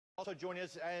Also joining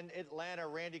us in Atlanta,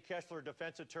 Randy Kessler,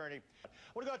 defense attorney. I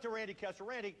want to go out to Randy Kessler.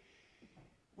 Randy,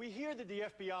 we hear that the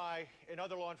FBI and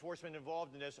other law enforcement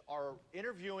involved in this are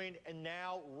interviewing and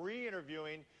now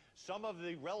re-interviewing some of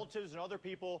the relatives and other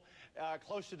people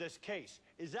close to this case.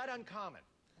 Is that uncommon?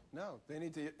 No, they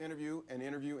need to interview and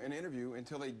interview and interview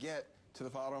until they get to the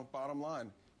bottom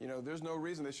line. You know, there's no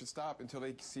reason they should stop until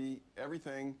they see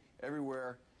everything,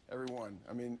 everywhere, everyone.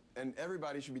 I mean, and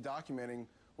everybody should be documenting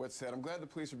what's said. I'm glad the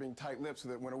police are being tight-lipped so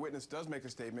that when a witness does make a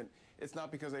statement, it's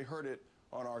not because they heard it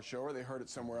on our show or they heard it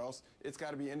somewhere else. It's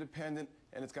got to be independent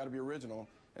and it's got to be original.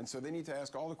 And so they need to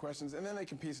ask all the questions, and then they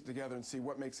can piece it together and see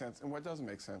what makes sense and what doesn't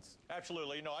make sense.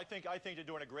 Absolutely. No, I think they're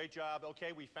doing a great job.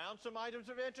 Okay, we found some items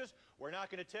of interest. We're not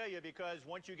going to tell you because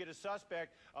once you get a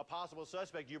suspect, a possible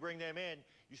suspect, you bring them in,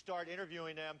 you start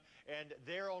interviewing them, and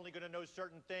they're only going to know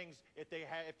certain things if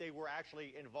they were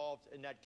actually involved in that case.